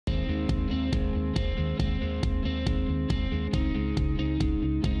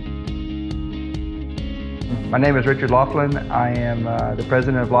My name is Richard Laughlin. I am the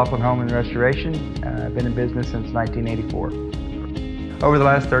president of Laughlin Homes Restoration. I've been in business since 1984. Over the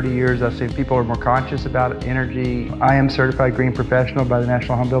last 30 years, I've seen people are more conscious about energy. I am certified green professional by the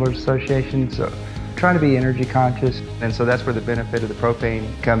National Homebuilders Association, so I'm trying to be energy conscious, and so that's where the benefit of the propane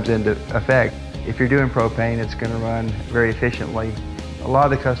comes into effect. If you're doing propane, it's going to run very efficiently. A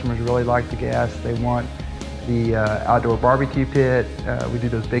lot of the customers really like the gas. They want the outdoor barbecue pit. We do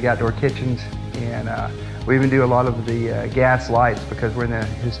those big outdoor kitchens, and we even do a lot of the gas lights because we're in the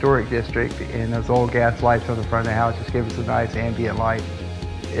historic district, and those old gas lights on the front of the house just give us a nice ambient light.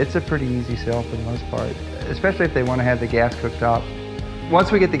 It's a pretty easy sell for the most part, especially if they want to have the gas cooktop.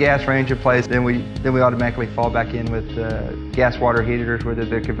 Once we get the gas range in place, then we automatically fall back in with gas water heaters, whether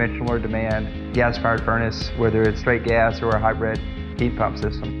they're conventional or demand, gas-fired furnace, whether it's straight gas or a hybrid heat pump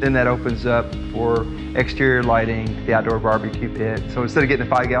system. Then that opens up for exterior lighting, the outdoor barbecue pit. So instead of getting a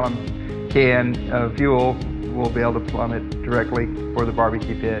 5-gallon can of fuel, we'll be able to plumb it directly for the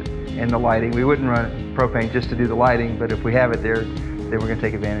barbecue pit and the lighting. We wouldn't run propane just to do the lighting, but if we have it there, then we're going to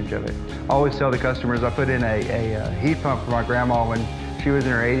take advantage of it. I always tell the customers I put in a heat pump for my grandma when she was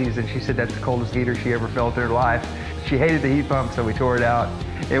in her 80s, and she said that's the coldest heater she ever felt in her life. She hated the heat pump, so we tore it out,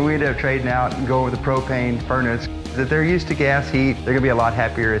 and we ended up trading out and going with the propane furnace. If they're used to gas heat, they're going to be a lot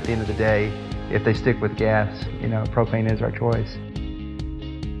happier at the end of the day if they stick with gas. You know, propane is our choice.